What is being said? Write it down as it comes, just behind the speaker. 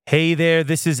Hey there,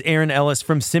 this is Aaron Ellis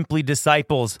from Simply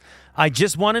Disciples. I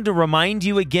just wanted to remind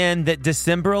you again that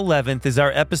December 11th is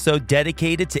our episode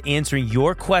dedicated to answering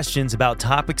your questions about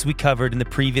topics we covered in the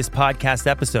previous podcast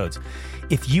episodes.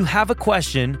 If you have a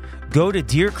question, go to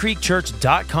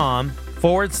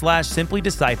deercreekchurch.com/Simply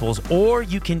Disciples, or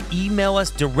you can email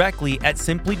us directly at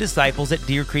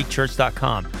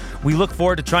simplydisciples@deercreekchurch.com. We look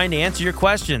forward to trying to answer your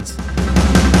questions.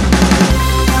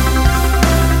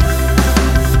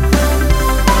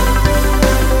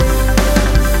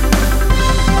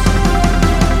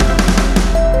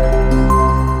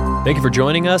 Thank you for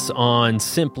joining us on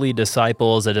Simply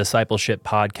Disciples, a discipleship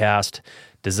podcast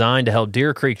designed to help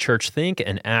Deer Creek Church think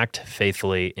and act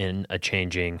faithfully in a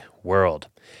changing world.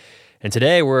 And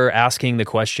today we're asking the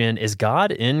question, is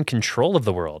God in control of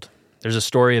the world? There's a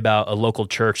story about a local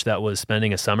church that was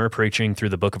spending a summer preaching through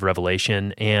the book of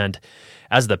Revelation, and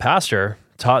as the pastor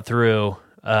taught through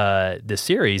this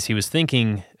series, he was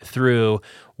thinking through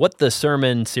what the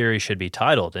sermon series should be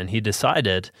titled, and he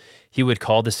decided he would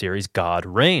call the series God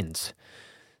Reigns.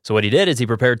 So what he did is he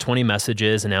prepared 20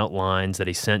 messages and outlines that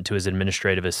he sent to his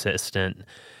administrative assistant.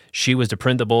 She was to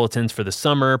print the bulletins for the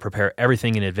summer, prepare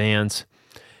everything in advance,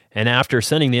 and after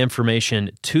sending the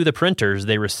information to the printers,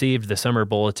 they received the summer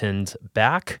bulletins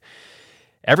back.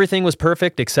 Everything was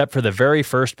perfect except for the very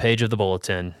first page of the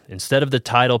bulletin. Instead of the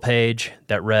title page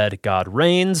that read God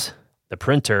Reigns, the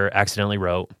printer accidentally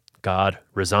wrote God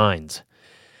Resigns.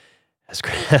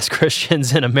 As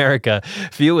Christians in America,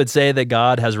 few would say that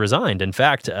God has resigned. In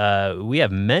fact, we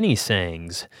have many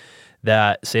sayings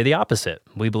that say the opposite.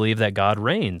 We believe that God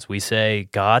reigns. We say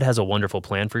God has a wonderful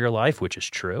plan for your life, which is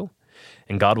true,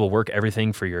 and God will work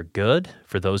everything for your good,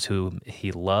 for those who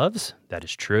he loves. That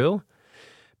is true.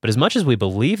 But as much as we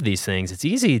believe these things, it's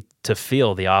easy to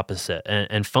feel the opposite.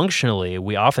 And functionally,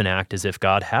 we often act as if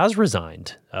God has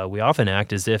resigned. We often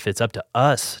act as if it's up to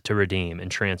us to redeem and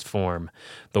transform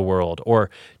the world, or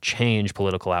change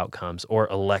political outcomes, or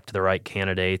elect the right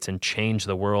candidates and change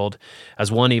the world.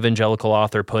 As one evangelical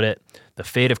author put it, the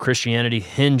fate of Christianity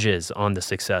hinges on the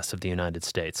success of the United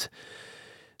States.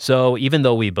 So even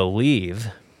though we believe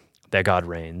that God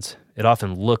reigns, it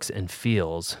often looks and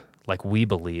feels like we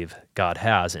believe God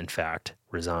has, in fact,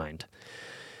 resigned.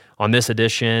 On this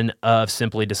edition of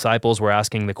Simply Disciples, we're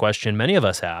asking the question many of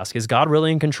us ask, is God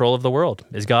really in control of the world?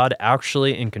 Is God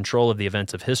actually in control of the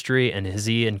events of history, and is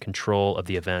he in control of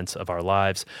the events of our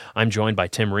lives? I'm joined by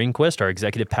Tim Rehnquist, our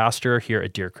executive pastor here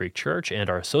at Deer Creek Church, and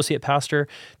our associate pastor,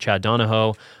 Chad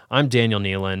Donahoe. I'm Daniel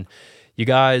Nealon. You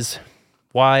guys,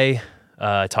 why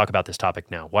talk about this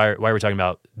topic now? Why are we talking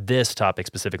about this topic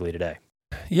specifically today?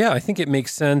 Yeah, I think it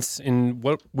makes sense in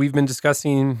what we've been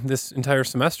discussing this entire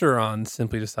semester on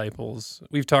Simply Disciples.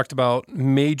 We've talked about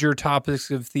major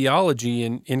topics of theology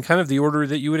in kind of the order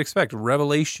that you would expect.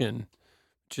 Revelation,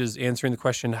 which is answering the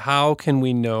question, how can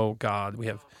we know God? We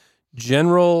have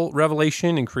general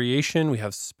revelation in creation. We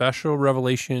have special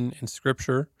revelation in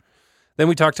Scripture. Then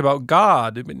we talked about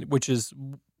God, which is,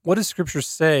 what does Scripture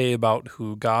say about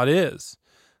who God is?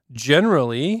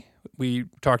 Generally, we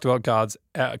talked about God's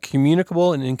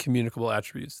communicable and incommunicable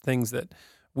attributes, things that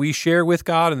we share with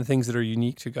God and the things that are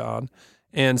unique to God,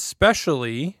 and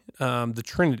especially the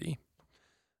Trinity.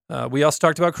 We also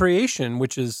talked about creation,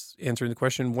 which is answering the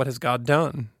question, what has God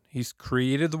done? He's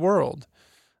created the world,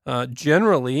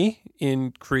 generally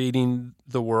in creating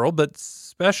the world, but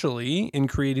especially in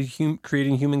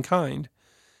creating humankind.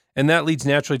 And that leads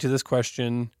naturally to this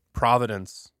question,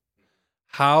 providence.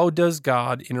 How does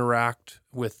God interact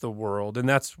with the world? And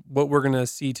that's what we're going to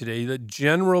see today, the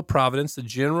general providence, the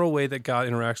general way that God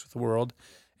interacts with the world,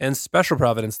 and special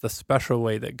providence, the special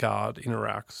way that God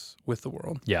interacts with the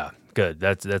world. Yeah, good.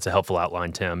 That's a helpful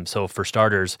outline, Tim. So for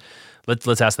starters,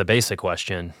 let's ask the basic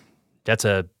question. It's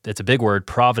a big word,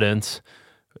 providence,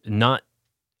 not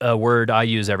a word I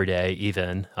use every day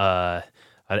even. I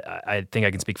think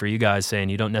I can speak for you guys saying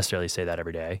you don't necessarily say that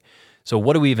every day. So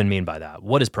what do we even mean by that?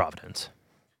 What is providence?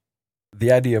 The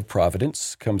idea of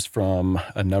providence comes from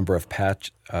a number of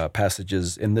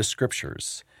passages in the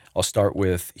Scriptures. I'll start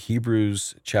with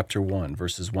Hebrews chapter 1,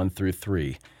 verses 1 through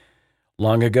 3.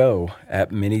 Long ago,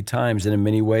 at many times and in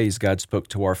many ways, God spoke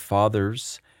to our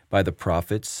fathers by the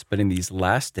prophets, but in these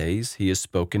last days he has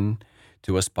spoken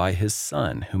to us by his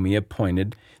Son, whom he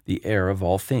appointed the heir of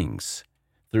all things,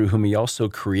 through whom he also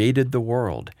created the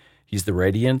world. He's the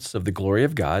radiance of the glory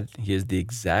of God. He is the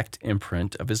exact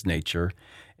imprint of his nature.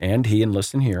 And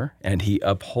listen here, and he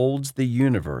upholds the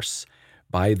universe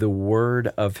by the word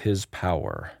of his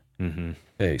power. Mm-hmm.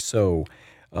 Okay, so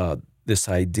this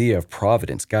idea of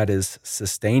providence. God is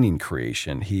sustaining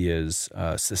creation. He is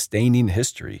sustaining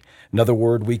history. Another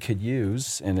word we could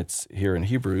use, and it's here in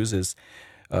Hebrews, is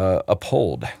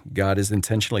uphold. God is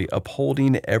intentionally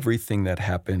upholding everything that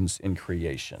happens in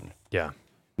creation. Yeah.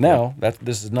 Now,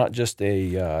 this is not just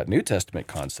a New Testament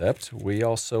concept. We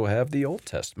also have the Old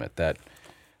Testament that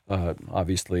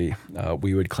obviously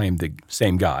we would claim the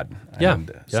same God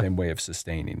and same way of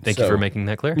sustaining. Thank you for making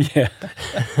that clear. Yeah.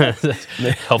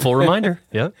 Helpful reminder.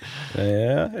 Yeah.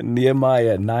 Yeah.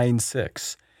 Nehemiah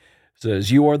 9:6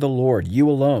 says, "You are the Lord, you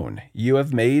alone. You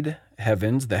have made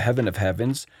heavens, the heaven of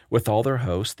heavens, with all their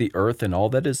hosts, the earth and all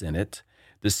that is in it,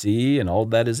 the sea and all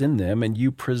that is in them, and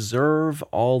you preserve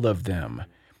all of them.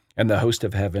 And the host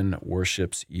of heaven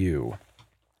worships you."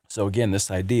 So again, this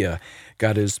idea,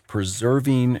 God is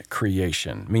preserving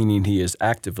creation, meaning he is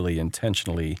actively,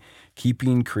 intentionally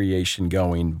keeping creation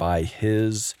going by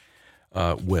his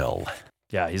will.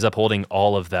 Yeah, he's upholding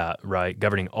all of that, right?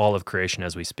 Governing all of creation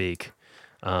as we speak.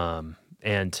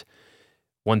 And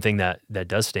one thing that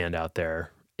does stand out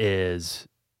there is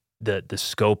the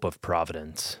scope of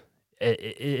providence.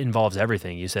 It involves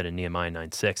everything. You said in Nehemiah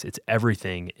 9:6, it's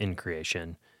everything in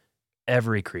creation,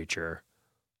 every creature,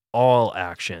 all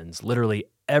actions, literally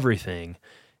everything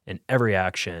and every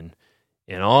action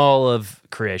in all of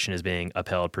creation is being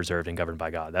upheld, preserved, and governed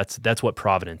by God. That's what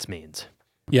providence means.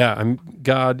 Yeah,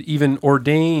 God even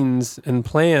ordains and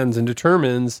plans and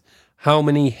determines how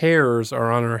many hairs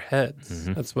are on our heads.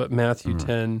 Mm-hmm. That's what Matthew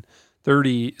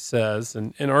 10:30 says.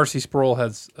 And R.C. Sproul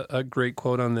has a great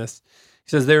quote on this. He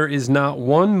says, "There is not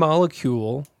one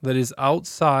molecule that is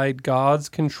outside God's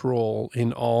control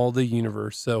in all the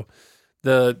universe." So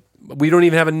we don't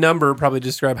even have a number probably to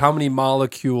describe how many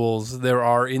molecules there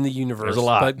are in the universe. There's a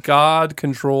lot. But God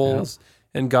controls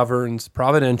and governs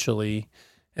providentially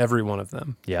every one of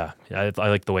them. Yeah, I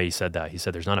like the way he said that. He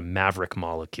said there's not a maverick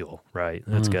molecule, right?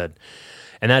 That's good.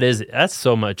 And that's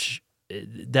so much,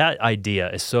 that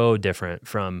idea is so different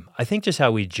from, I think, just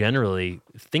how we generally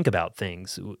think about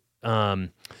things.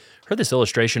 Heard this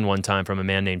illustration one time from a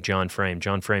man named John Frame.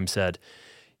 John Frame said,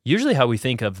 usually how we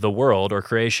think of the world or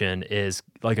creation is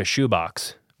like a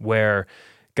shoebox where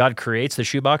God creates the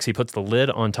shoebox, he puts the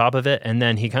lid on top of it, and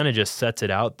then he kind of just sets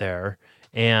it out there.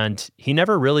 And he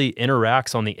never really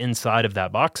interacts on the inside of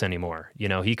that box anymore. You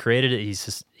know, he created it.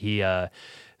 He's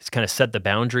kind of set the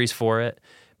boundaries for it,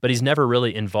 but he's never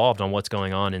really involved on what's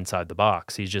going on inside the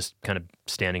box. He's just kind of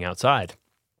standing outside.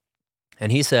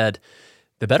 And he said,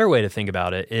 the better way to think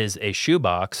about it is a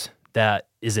shoebox that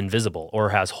is invisible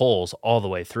or has holes all the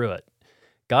way through it.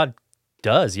 God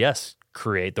does, yes,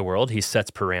 create the world. He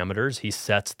sets parameters. He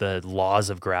sets the laws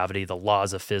of gravity, the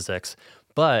laws of physics,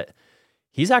 but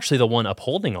he's actually the one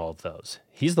upholding all of those.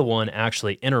 He's the one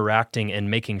actually interacting and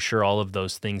making sure all of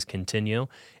those things continue.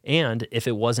 And if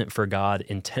it wasn't for God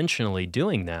intentionally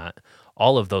doing that,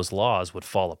 all of those laws would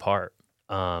fall apart.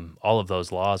 All of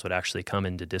those laws would actually come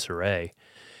into disarray.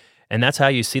 And that's how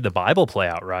you see the Bible play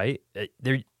out, right?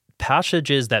 There are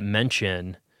passages that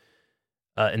mention,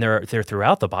 and they're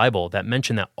throughout the Bible, that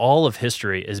mention that all of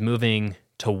history is moving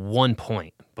to one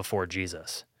point before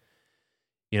Jesus.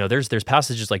 You know, there's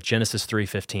passages like Genesis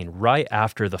 3:15, right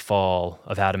after the fall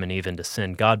of Adam and Eve into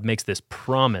sin. God makes this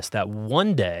promise that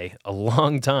one day, a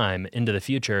long time into the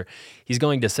future, he's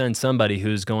going to send somebody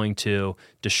who's going to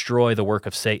destroy the work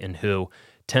of Satan, who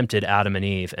tempted Adam and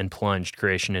Eve and plunged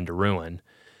creation into ruin.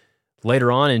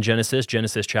 Later on in Genesis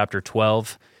chapter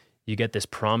 12, you get this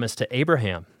promise to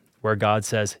Abraham, where God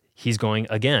says he's going,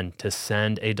 again, to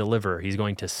send a deliverer. He's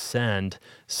going to send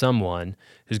someone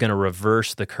who's going to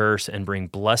reverse the curse and bring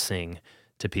blessing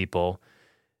to people.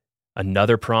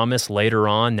 Another promise later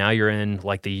on, now you're in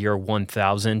like the year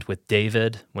 1000 with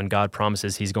David, when God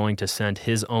promises he's going to send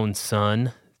his own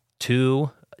son to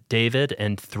David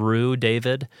and through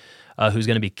David, who's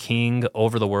going to be king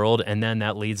over the world. And then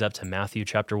that leads up to Matthew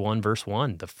chapter 1, verse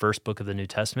 1, the first book of the New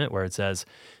Testament, where it says,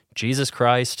 Jesus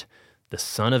Christ, the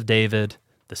son of David,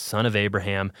 the son of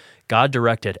Abraham. God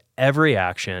directed every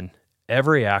action,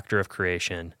 every actor of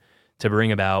creation to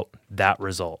bring about that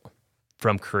result.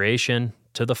 From creation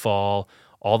to the fall,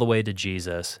 all the way to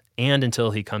Jesus, and until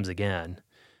he comes again,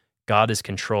 God is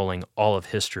controlling all of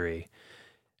history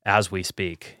as we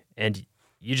speak. And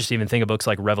you just even think of books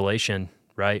like Revelation,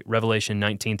 right? Revelation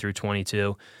 19 through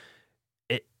 22.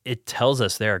 It tells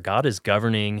us there, God is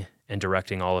governing and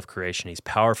directing all of creation. He's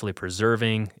powerfully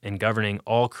preserving and governing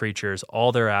all creatures,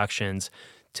 all their actions,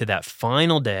 to that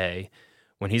final day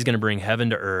when he's going to bring heaven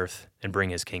to earth and bring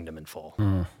his kingdom in full.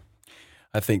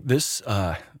 I think this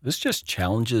just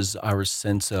challenges our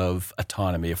sense of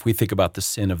autonomy. If we think about the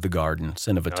sin of the garden,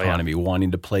 sin of autonomy,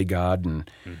 wanting to play God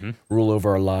and rule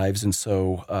over our lives. And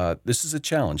so this is a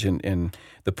challenge. And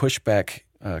the pushback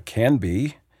can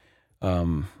be,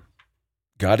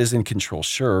 God is in control,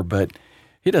 sure, but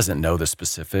he doesn't know the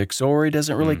specifics, or he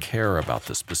doesn't really care about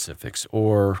the specifics.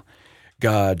 Or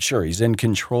God, sure, he's in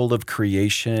control of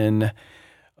creation,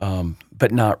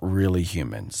 but not really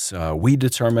humans. We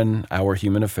determine our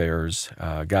human affairs.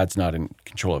 God's not in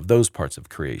control of those parts of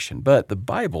creation. But the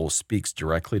Bible speaks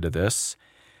directly to this,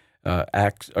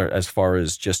 as far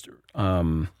as just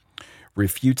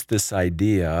refutes this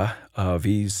idea of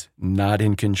he's not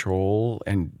in control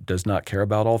and does not care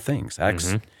about all things.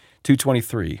 Acts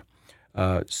 2:23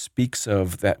 speaks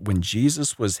of that when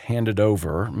Jesus was handed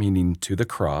over, meaning to the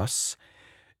cross,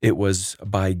 it was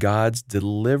by God's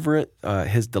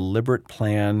his deliberate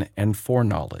plan and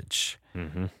foreknowledge.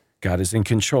 God is in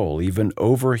control, even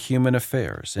over human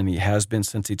affairs, and he has been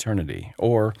since eternity.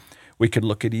 Or we could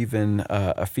look at even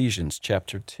Ephesians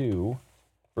chapter 2,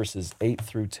 verses 8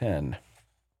 through 10,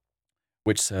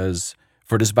 which says,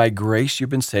 "For it is by grace you've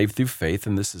been saved through faith,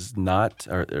 and this is not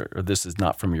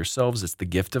from yourselves, it's the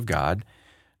gift of God,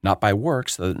 not by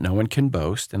works, so that no one can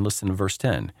boast." And listen to verse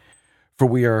 10. "For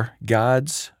we are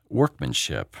God's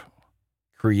workmanship,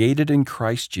 created in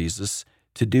Christ Jesus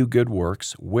to do good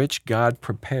works, which God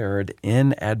prepared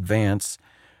in advance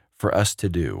for us to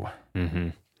do."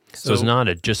 So it's not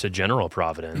just a general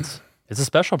providence. It's a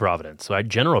special providence. So a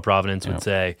general providence would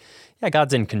say, yeah,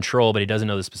 God's in control, but he doesn't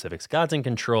know the specifics. God's in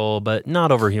control, but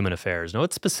not over human affairs. No,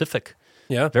 it's specific.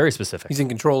 Yeah. Very specific. He's in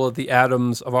control of the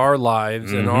atoms of our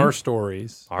lives and our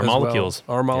stories. Our molecules.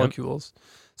 Our molecules. Yep.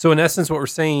 So in essence, what we're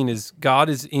saying is God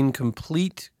is in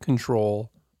complete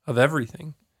control of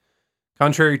everything.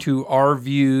 Contrary to our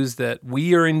views that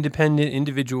we are independent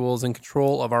individuals in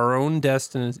control of our own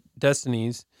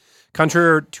destinies,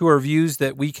 contrary to our views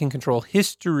that we can control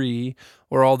history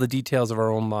or all the details of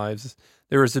our own lives,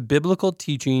 there is a biblical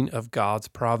teaching of God's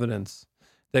providence,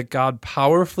 that God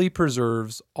powerfully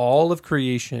preserves all of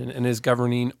creation and is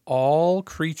governing all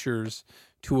creatures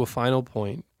to a final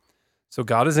point. So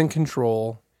God is in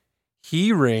control,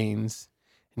 he reigns,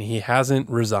 and he hasn't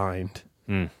resigned.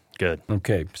 Good.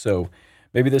 Okay, so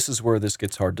maybe this is where this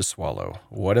gets hard to swallow.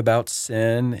 What about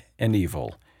sin and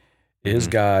evil? Is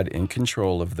God in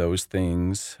control of those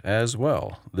things as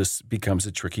well? This becomes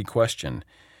a tricky question.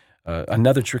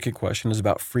 Another tricky question is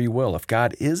about free will. If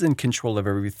God is in control of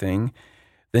everything,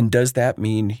 then does that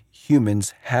mean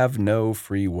humans have no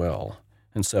free will?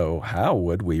 And so how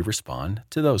would we respond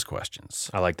to those questions?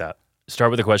 I like that.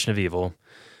 Start with the question of evil.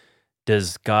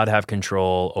 Does God have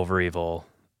control over evil?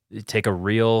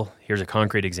 Here's a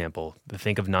concrete example.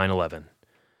 Think of 9/11.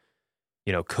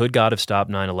 Could God have stopped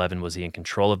 9/11? Was he in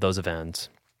control of those events?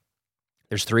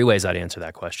 There's three ways I'd answer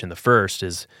that question. The first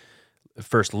is,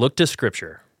 look to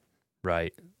Scripture,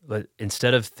 right?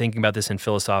 Instead of thinking about this in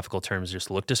philosophical terms,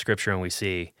 just look to Scripture and we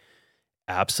see,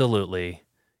 absolutely,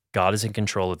 God is in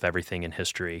control of everything in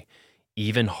history,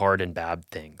 even hard and bad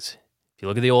things. If you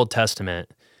look at the Old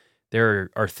Testament, there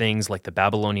are things like the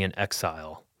Babylonian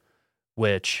exile,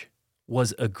 which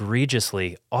was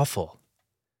egregiously awful,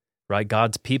 right?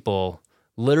 God's people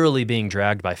literally being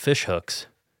dragged by fish hooks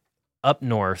up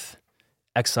north,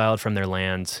 exiled from their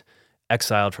lands,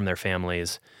 exiled from their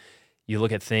families. You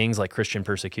look at things like Christian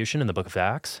persecution in the book of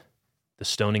Acts, the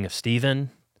stoning of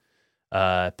Stephen,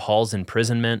 Paul's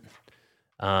imprisonment,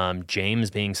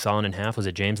 James being sawn in half. Was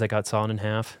it James that got sawn in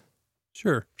half?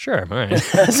 Sure. All right.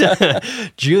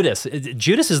 Judas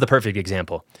is the perfect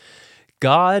example.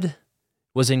 God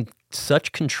was in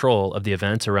such control of the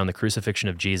events around the crucifixion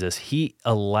of Jesus, he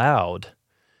allowed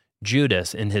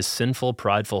Judas, in his sinful,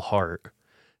 prideful heart,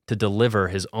 to deliver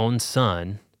his own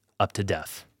son up to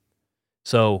death.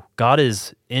 So God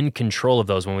is in control of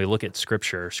those when we look at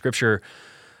Scripture. Scripture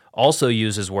also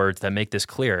uses words that make this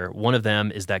clear. One of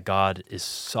them is that God is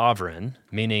sovereign,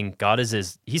 meaning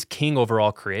he's king over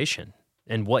all creation,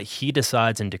 and what he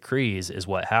decides and decrees is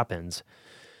what happens.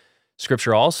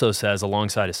 Scripture also says,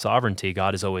 alongside his sovereignty,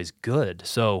 God is always good.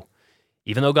 So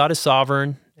even though God is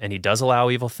sovereign and he does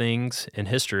allow evil things in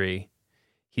history,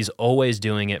 he's always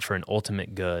doing it for an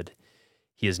ultimate good.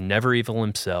 He is never evil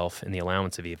himself in the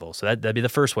allowance of evil. So that'd be the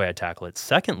first way I'd tackle it.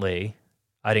 Secondly,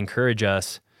 I'd encourage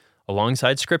us,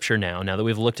 alongside Scripture now that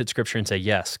we've looked at Scripture and say,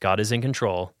 yes, God is in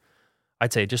control,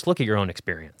 I'd say just look at your own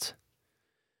experience.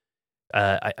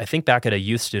 I think back at a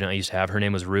youth student I used to have. Her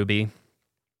name was Ruby.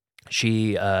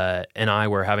 She and I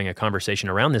were having a conversation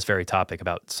around this very topic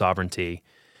about sovereignty.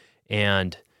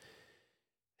 And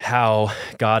how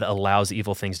God allows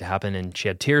evil things to happen, and she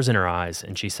had tears in her eyes,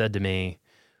 and she said to me,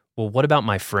 well, what about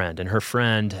my friend? And her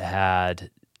friend had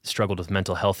struggled with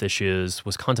mental health issues,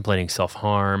 was contemplating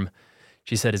self-harm.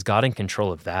 She said, is God in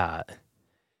control of that?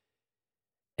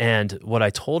 And what I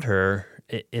told her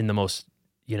in the most,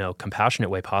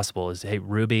 compassionate way possible is, hey,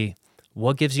 Ruby,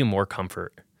 what gives you more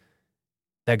comfort?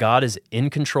 That God is in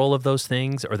control of those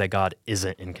things, or that God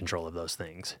isn't in control of those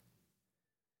things?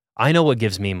 I know what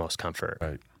gives me most comfort.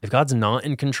 Right. If God's not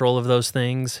in control of those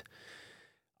things,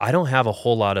 I don't have a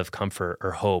whole lot of comfort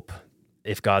or hope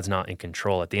if God's not in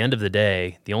control. At the end of the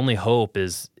day, the only hope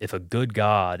is if a good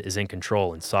God is in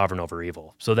control and sovereign over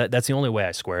evil. So that's the only way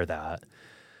I square that.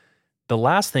 The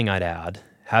last thing I'd add,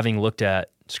 having looked at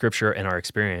Scripture and our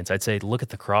experience, I'd say look at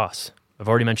the cross. I've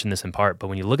already mentioned this in part, but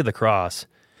when you look at the cross,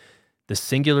 the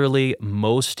singularly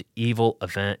most evil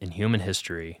event in human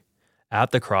history,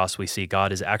 at the cross we see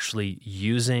God is actually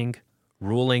using,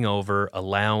 ruling over,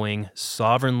 allowing,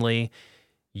 sovereignly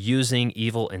using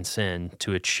evil and sin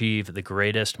to achieve the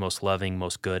greatest, most loving,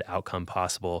 most good outcome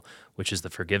possible, which is the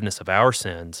forgiveness of our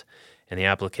sins and the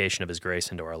application of His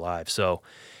grace into our lives. So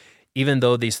even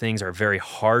though these things are very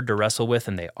hard to wrestle with,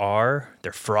 and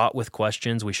they're fraught with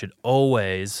questions, we should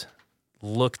always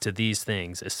look to these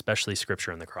things, especially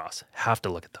Scripture and the cross. Have to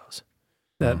look at those.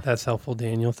 That's helpful,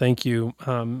 Daniel. Thank you.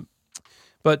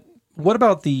 But what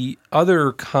about the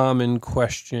other common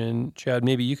question, Chad?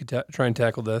 Maybe you could try and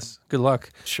tackle this. Good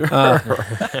luck. Sure.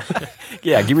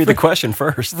 Yeah, give me the question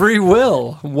first. Free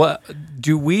will. What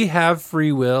do we have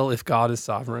free will if God is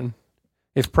sovereign?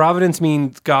 If providence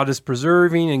means God is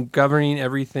preserving and governing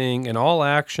everything and all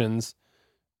actions,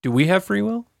 do we have free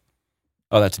will?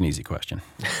 Oh, that's an easy question.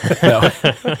 No.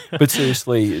 But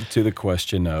seriously, to the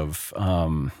question of,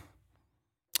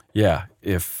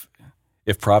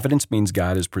 if providence means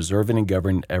God is preserving and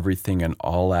governing everything and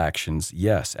all actions,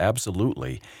 yes,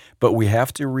 absolutely. But we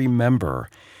have to remember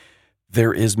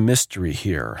there is mystery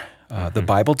here. The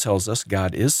Bible tells us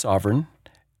God is sovereign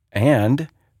and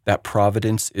that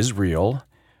providence is real.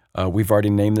 We've already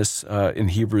named this in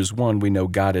Hebrews 1. We know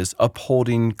God is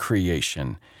upholding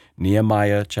creation.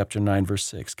 Nehemiah chapter 9, verse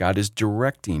 6. God is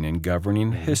directing and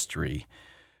governing history.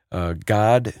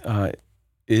 God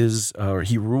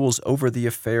He rules over the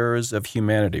affairs of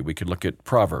humanity. We could look at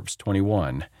Proverbs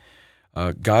 21.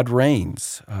 God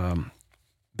reigns.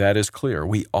 That is clear.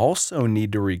 We also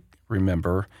need to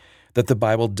remember that the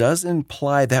Bible does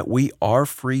imply that we are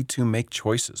free to make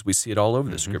choices. We see it all over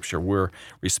the Scripture. We're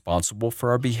responsible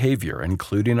for our behavior,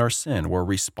 including our sin. We're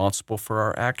responsible for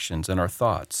our actions and our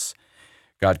thoughts.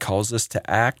 God calls us to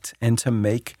act and to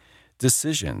make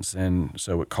decisions. And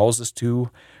so it calls us to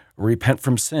repent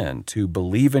from sin, to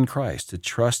believe in Christ, to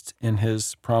trust in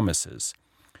His promises.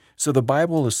 So the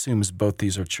Bible assumes both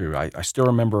these are true. I still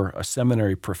remember a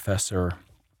seminary professor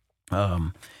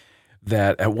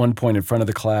that at one point in front of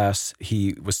the class,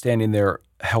 he was standing there,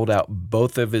 held out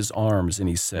both of his arms, and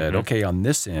he said, okay, on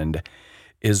this end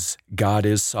is God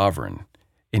is sovereign.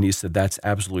 And he said, that's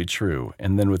absolutely true.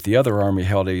 And then with the other arm he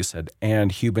held it, he said,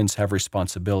 and humans have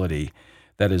responsibility.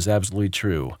 That is absolutely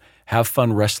true. Have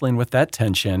fun wrestling with that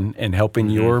tension and helping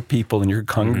your people in your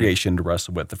congregation to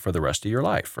wrestle with it for the rest of your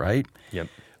life, right? Yep.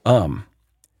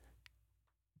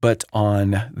 But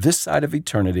on this side of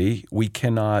eternity, we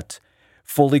cannot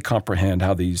fully comprehend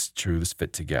how these truths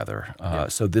fit together.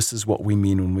 So this is what we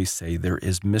mean when we say there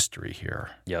is mystery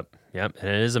here. Yep. And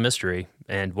it is a mystery.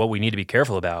 And what we need to be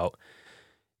careful about,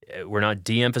 we're not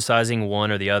de-emphasizing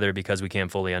one or the other because we can't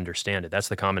fully understand it. That's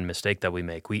the common mistake that we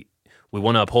make. We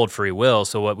want to uphold free will,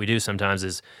 so what we do sometimes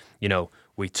is,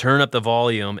 we turn up the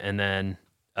volume and then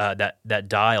that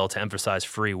dial to emphasize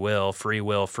free will,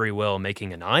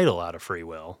 making an idol out of free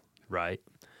will, right?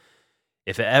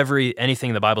 If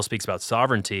anything in the Bible speaks about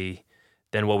sovereignty,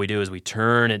 then what we do is we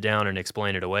turn it down and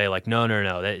explain it away like, no,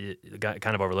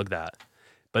 kind of overlook that.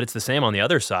 But it's the same on the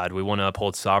other side. We want to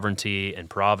uphold sovereignty and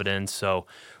providence, so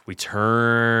we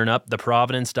turn up the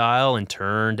providence dial and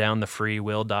turn down the free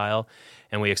will dial,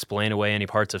 and we explain away any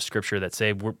parts of Scripture that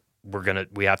say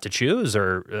we have to choose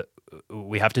or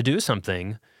we have to do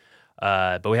something.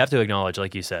 But we have to acknowledge,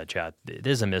 like you said, Chad, it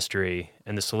is a mystery,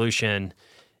 and the solution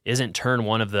isn't turn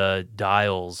one of the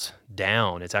dials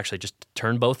down. It's actually just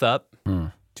turn both up.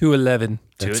 To 11.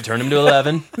 Turn them to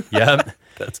 11. Yep.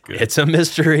 That's good. It's a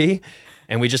mystery.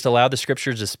 And we just allow the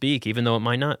Scriptures to speak, even though it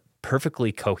might not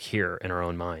perfectly cohere in our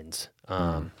own minds.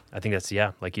 I think that's,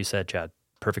 like you said, Chad,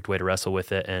 perfect way to wrestle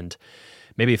with it. And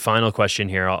maybe a final question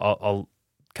here, I'll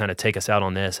kind of take us out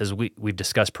on this. As we've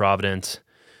discussed providence,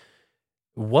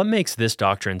 what makes this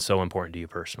doctrine so important to you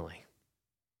personally?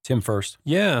 Tim first.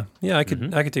 Yeah, I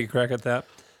could take a crack at that.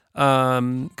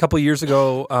 A couple of years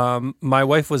ago, my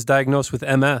wife was diagnosed with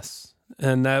MS,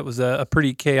 and that was a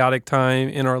pretty chaotic time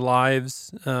in our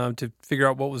lives to figure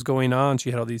out what was going on.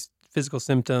 She had all these physical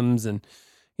symptoms, and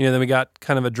then we got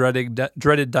kind of a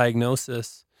dreaded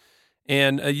diagnosis.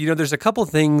 And there's a couple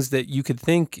things that you could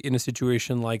think in a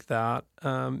situation like that.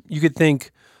 You could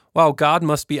think, wow, God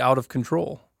must be out of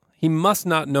control. He must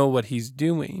not know what he's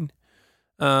doing.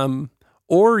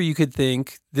 Or you could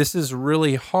think, this is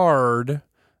really hard,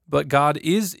 but God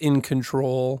is in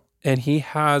control and he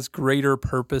has greater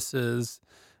purposes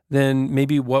than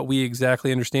maybe what we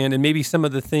exactly understand. And maybe some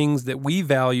of the things that we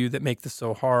value that make this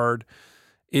so hard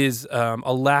is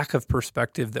a lack of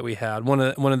perspective that we had. One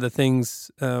of the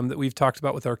things that we've talked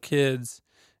about with our kids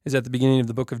is at the beginning of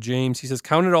the book of James. He says,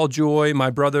 "Count it all joy, my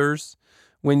brothers,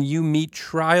 when you meet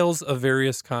trials of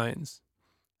various kinds."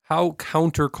 How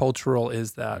countercultural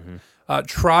is that? Mm-hmm.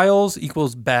 Trials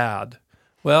equals bad.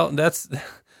 Well, that's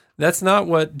not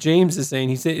what James is saying.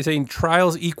 He's saying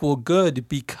trials equal good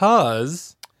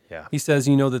because he says,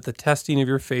 that the testing of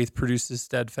your faith produces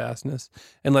steadfastness,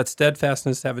 and let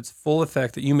steadfastness have its full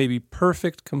effect, that you may be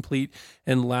perfect, complete,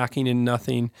 and lacking in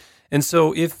nothing. And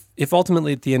so if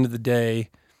ultimately at the end of the day,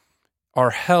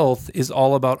 our health is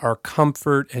all about our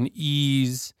comfort and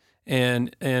ease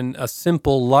and a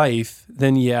simple life,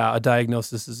 then a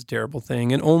diagnosis is a terrible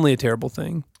thing, and only a terrible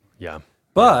thing. Yeah.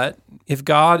 But if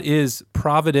God is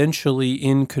providentially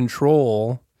in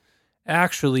control,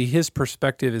 actually his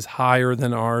perspective is higher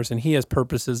than ours, and he has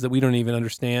purposes that we don't even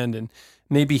understand, and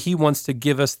maybe he wants to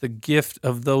give us the gift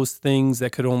of those things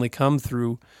that could only come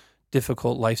through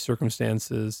difficult life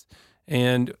circumstances.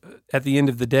 And at the end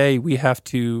of the day, we have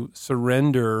to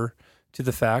surrender to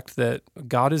the fact that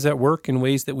God is at work in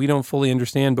ways that we don't fully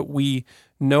understand, but we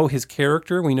know his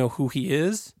character, we know who he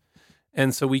is,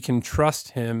 and so we can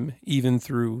trust him even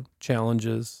through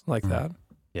challenges like that.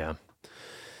 Yeah.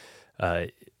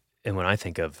 And when I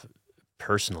think of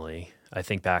personally, I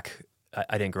think back,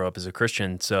 I didn't grow up as a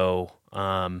Christian, so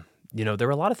there were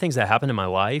a lot of things that happened in my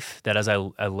life that as I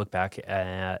look back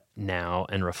at now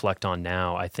and reflect on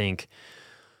now, I think,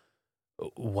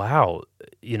 wow,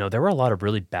 there were a lot of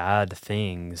really bad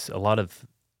things, a lot of,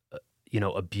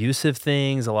 abusive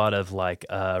things, a lot of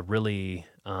really,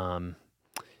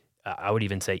 I would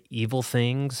even say evil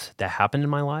things that happened in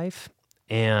my life.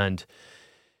 And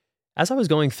as I was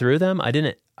going through them, I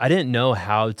didn't know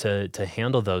how to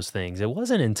handle those things. It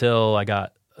wasn't until I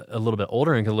got a little bit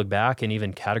older and could look back and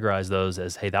even categorize those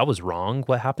as, hey, that was wrong,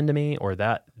 what happened to me, or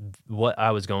that what I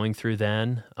was going through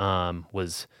then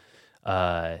was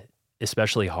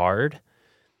especially hard.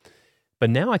 But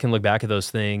now I can look back at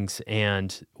those things,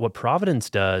 and what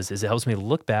Providence does is it helps me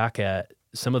look back at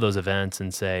some of those events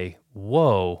and say,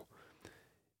 whoa,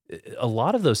 a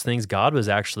lot of those things God was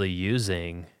actually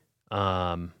using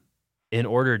in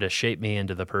order to shape me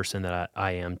into the person that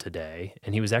I am today.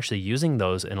 And he was actually using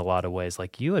those in a lot of ways,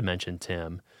 like you had mentioned,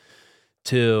 Tim,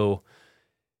 to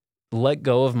let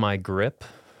go of my grip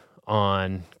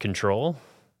on control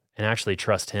and actually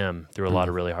trust him through a lot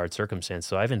of really hard circumstances.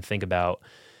 So I even think about,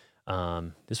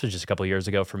 this was just a couple of years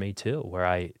ago for me too, where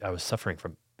I was suffering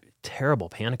from terrible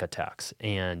panic attacks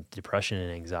and depression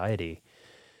and anxiety.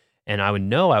 And I would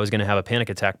know I was going to have a panic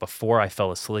attack before I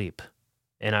fell asleep.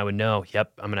 And I would know,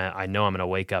 I know I'm going to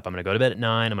wake up. I'm going to go to bed at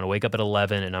 9, I'm going to wake up at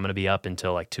 11, and I'm going to be up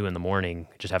until 2 a.m,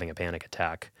 just having a panic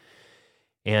attack.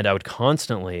 And I would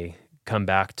constantly come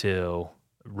back to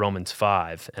Romans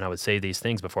 5, and I would say these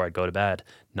things before I'd go to bed.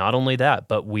 Not only that,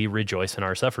 but we rejoice in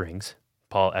our sufferings.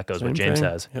 Paul echoes what James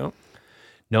says. Yep.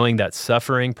 Knowing that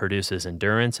suffering produces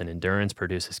endurance, and endurance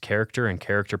produces character, and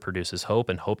character produces hope,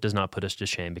 and hope does not put us to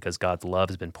shame, because God's love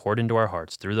has been poured into our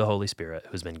hearts through the Holy Spirit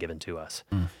who's been given to us.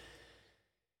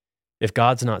 If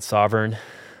God's not sovereign,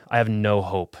 I have no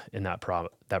hope in that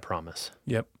promise.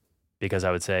 Yep. Because I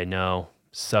would say, no,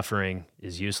 suffering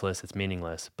is useless, it's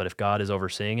meaningless. But if God is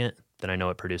overseeing it, then I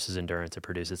know it produces endurance, it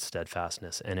produces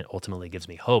steadfastness, and it ultimately gives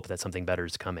me hope that something better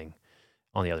is coming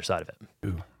on the other side of it.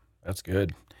 Ooh, that's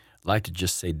good. I'd like to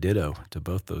just say ditto to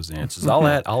both those answers.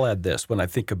 I'll add this. When I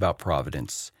think about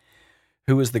providence,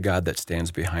 who is the God that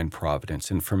stands behind providence?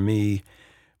 And for me,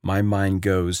 my mind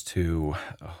goes to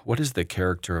what is the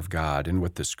character of God? And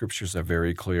what the scriptures are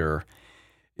very clear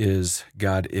is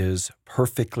God is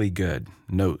perfectly good.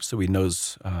 So he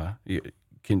knows,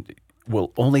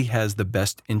 only has the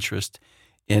best interest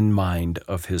in mind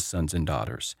of his sons and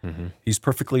daughters. Mm-hmm. He's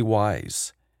perfectly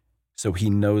wise, so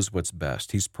he knows what's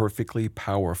best. He's perfectly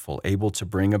powerful, able to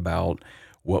bring about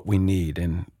what we need.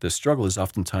 And the struggle is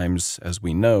oftentimes, as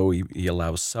we know, he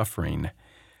allows suffering.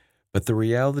 But the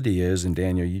reality is, and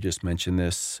Daniel, you just mentioned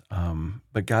this,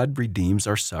 but God redeems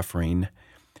our suffering.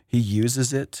 He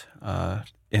uses it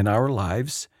in our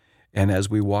lives, and as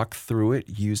we walk through it,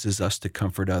 uses us to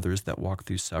comfort others that walk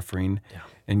through suffering. Yeah.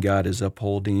 And God is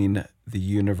upholding the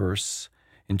universe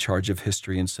in charge of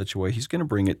history in such a way He's going to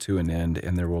bring it to an end,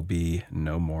 and there will be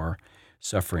no more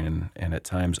suffering. And at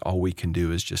times, all we can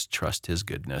do is just trust His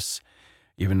goodness,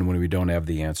 even when we don't have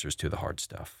the answers to the hard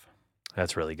stuff.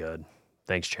 That's really good.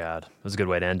 Thanks, Chad. That was a good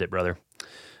way to end it, brother.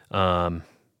 And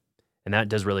that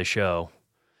does really show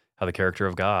how the character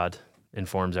of God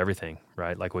informs everything,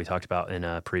 right? Like we talked about in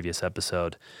a previous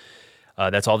episode.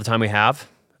 That's all the time we have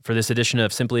for this edition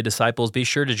of Simply Disciples. Be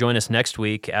sure to join us next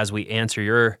week as we answer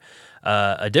your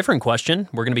a different question.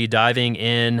 We're going to be diving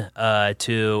in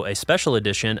to a special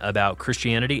edition about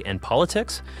Christianity and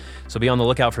politics. So be on the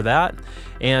lookout for that.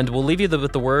 And we'll leave you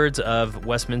with the words of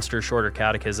Westminster Shorter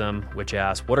Catechism, which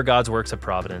asks, what are God's works of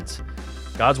providence?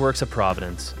 God's works of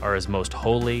providence are His most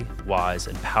holy, wise,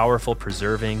 and powerful,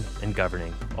 preserving and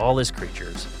governing all His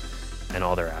creatures and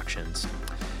all their actions.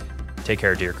 Take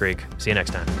care, Deer Creek. See you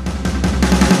next time.